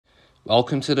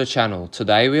Welcome to the channel.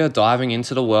 Today we are diving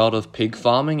into the world of pig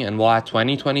farming and why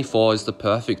 2024 is the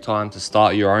perfect time to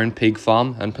start your own pig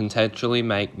farm and potentially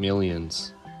make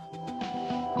millions.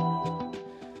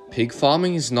 Pig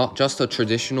farming is not just a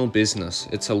traditional business,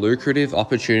 it's a lucrative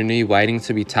opportunity waiting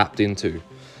to be tapped into.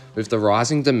 With the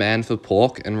rising demand for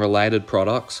pork and related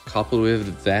products, coupled with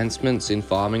advancements in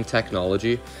farming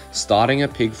technology, starting a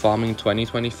pig farm in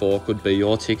 2024 could be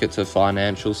your ticket to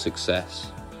financial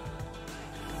success.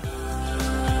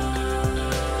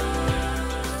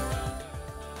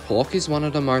 Pork is one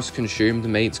of the most consumed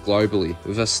meats globally.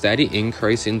 With a steady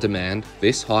increase in demand,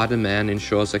 this high demand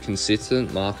ensures a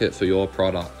consistent market for your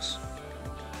products.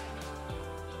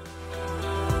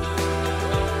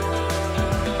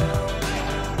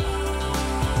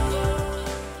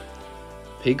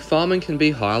 Pig farming can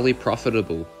be highly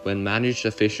profitable when managed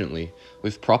efficiently.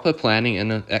 With proper planning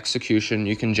and execution,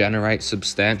 you can generate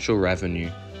substantial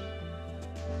revenue.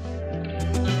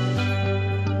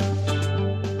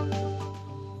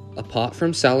 Apart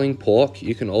from selling pork,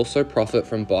 you can also profit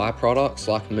from byproducts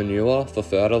like manure for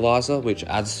fertilizer, which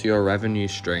adds to your revenue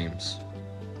streams.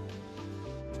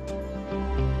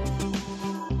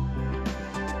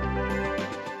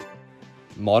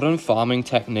 Modern farming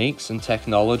techniques and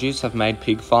technologies have made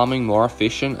pig farming more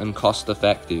efficient and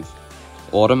cost-effective.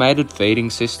 Automated feeding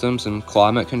systems and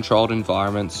climate-controlled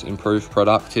environments improve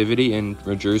productivity and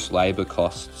reduce labor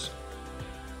costs.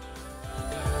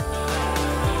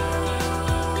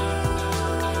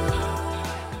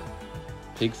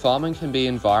 Pig farming can be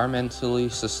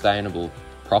environmentally sustainable.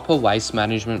 Proper waste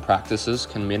management practices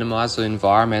can minimize the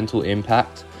environmental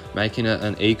impact, making it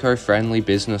an eco-friendly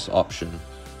business option.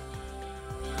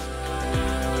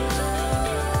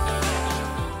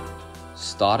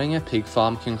 Starting a pig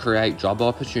farm can create job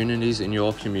opportunities in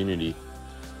your community,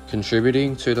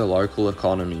 contributing to the local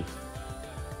economy.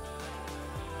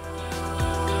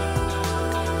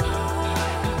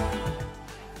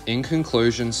 In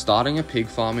conclusion, starting a pig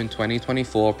farm in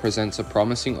 2024 presents a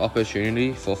promising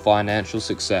opportunity for financial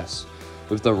success.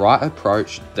 With the right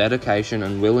approach, dedication,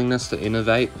 and willingness to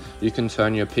innovate, you can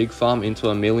turn your pig farm into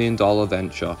a $1 million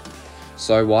venture.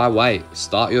 So why wait?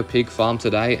 Start your pig farm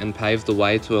today and pave the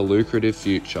way to a lucrative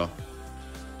future.